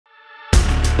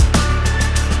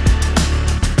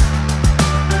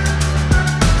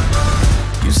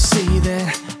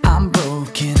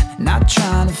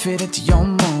fit into your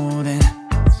mood, and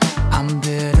I'm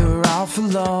better off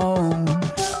alone.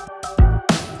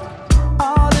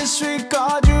 I'll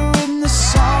disregard you in the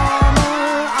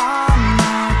summer. I'm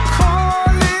not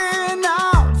calling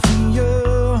out for you.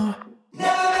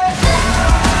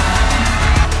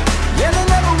 Yeah, they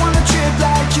never wanna trip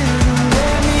like you to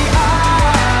let me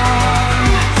out.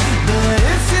 But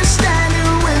if you're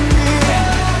standing with me,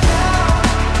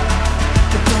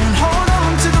 but don't hold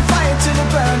on to the fire till it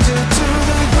burns you to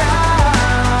the ground.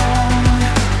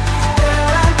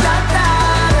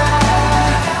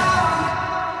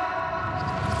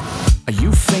 Are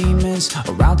you famous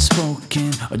or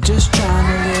outspoken, or just trying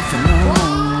to live in the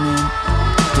moment?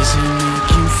 Does it make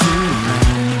you feel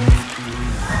right?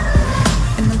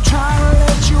 And I'm trying to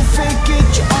let you fake it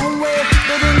your own way,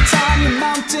 but in time you're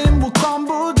mounting